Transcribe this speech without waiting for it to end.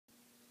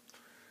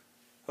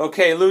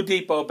Okay, Lou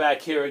Depot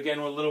back here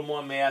again with a little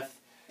more math.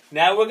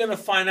 Now we're going to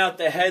find out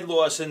the head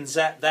loss in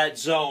that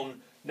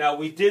zone. Now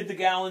we did the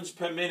gallons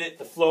per minute,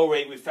 the flow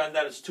rate. We found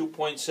out it's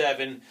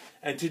 2.7.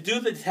 And to do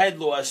the head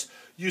loss,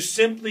 you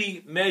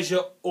simply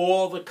measure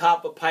all the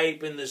copper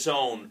pipe in the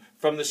zone,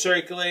 from the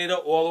circulator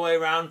all the way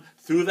around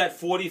through that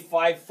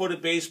 45-foot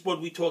of baseboard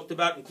we talked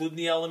about, including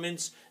the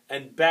elements,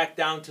 and back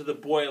down to the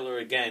boiler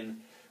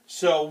again.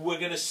 So we're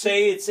going to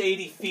say it's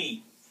 80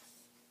 feet,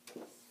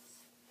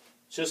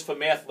 just for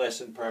math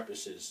lesson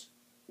purposes.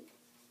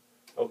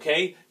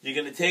 Okay, you're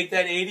going to take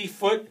that 80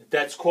 foot,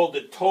 that's called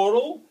the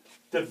total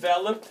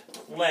developed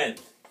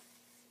length,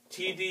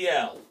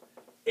 TDL,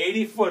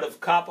 80 foot of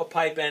copper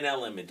pipe and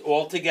element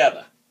all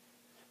together.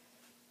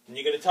 And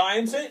you're going to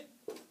times it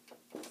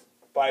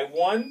by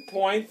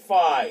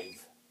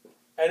 1.5.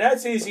 And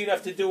that's easy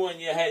enough to do in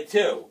your head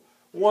too.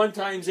 1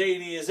 times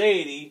 80 is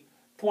 80,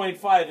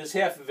 0.5 is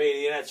half of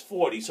 80, and that's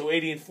 40. So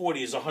 80 and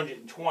 40 is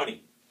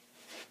 120.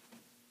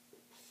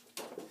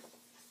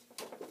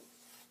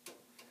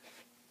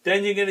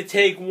 Then you're going to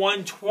take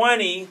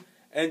 120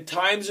 and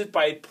times it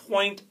by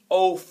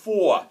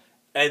 0.04.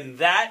 And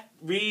that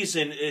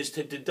reason is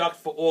to deduct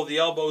for all the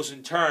elbows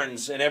and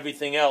turns and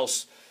everything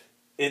else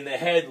in the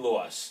head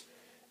loss.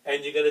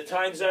 And you're going to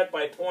times that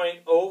by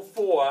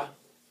 0.04.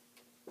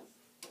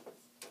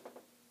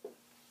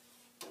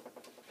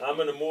 I'm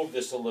going to move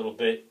this a little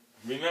bit.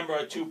 Remember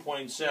our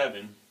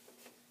 2.7.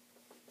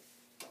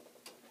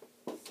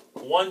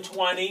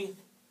 120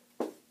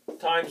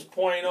 times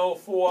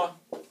 0.04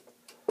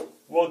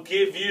 will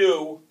give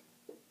you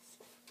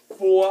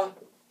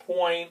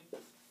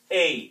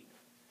 4.8.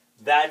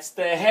 That's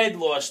the head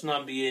loss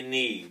number you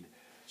need.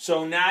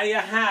 So now you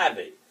have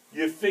it.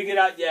 You figured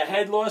out your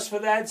head loss for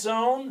that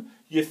zone.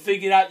 You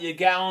figured out your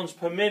gallons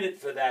per minute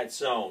for that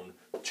zone,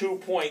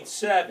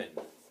 2.7.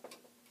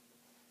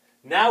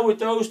 Now with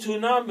those two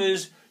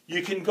numbers,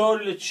 you can go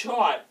to the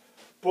chart.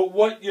 But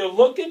what you're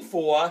looking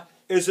for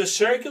is a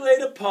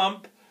circulator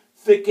pump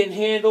that can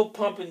handle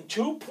pumping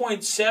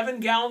 2.7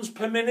 gallons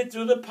per minute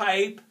through the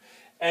pipe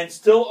and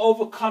still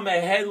overcome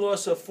a head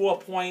loss of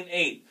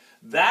 4.8.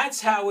 That's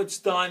how it's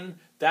done.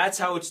 That's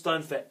how it's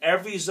done for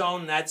every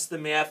zone. That's the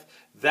math.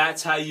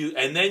 That's how you,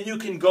 and then you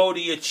can go to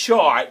your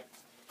chart.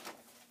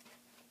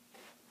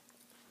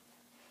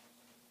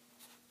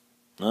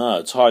 Oh,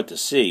 it's hard to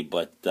see,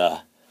 but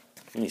let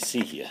me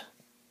see here.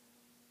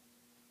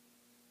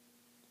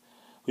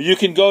 You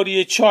can go to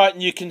your chart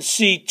and you can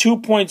see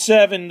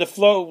 2.7, the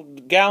flow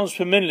gallons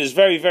per minute is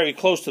very, very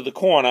close to the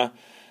corner,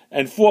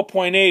 and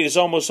 4.8 is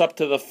almost up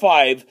to the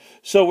 5.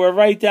 So we're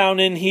right down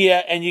in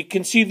here, and you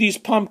can see these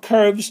pump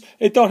curves.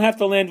 It don't have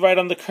to land right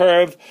on the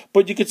curve,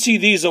 but you can see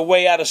these are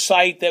way out of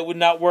sight. That would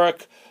not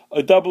work.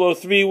 A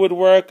 003 would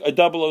work. A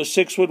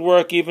 006 would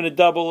work. Even a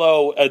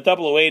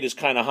 008 is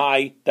kind of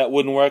high. That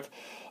wouldn't work.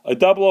 A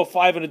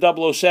 005 and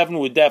a 007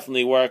 would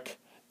definitely work.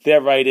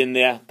 They're right in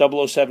there.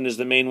 007 is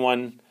the main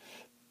one.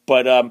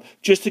 But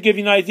just to give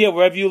you an idea,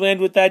 wherever you land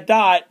with that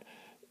dot,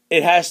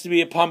 it has to be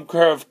a pump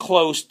curve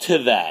close to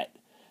that.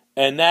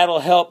 And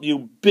that'll help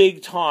you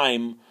big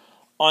time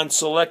on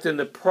selecting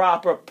the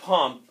proper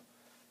pump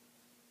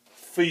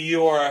for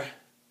your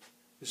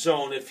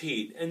zone of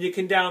heat. And you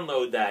can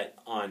download that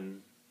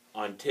on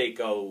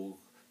Takeo.com's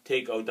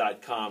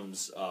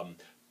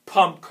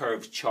pump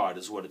curve chart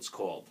is what it's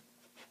called.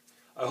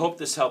 I hope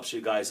this helps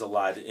you guys a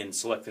lot in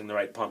selecting the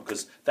right pump,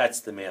 because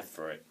that's the math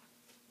for it.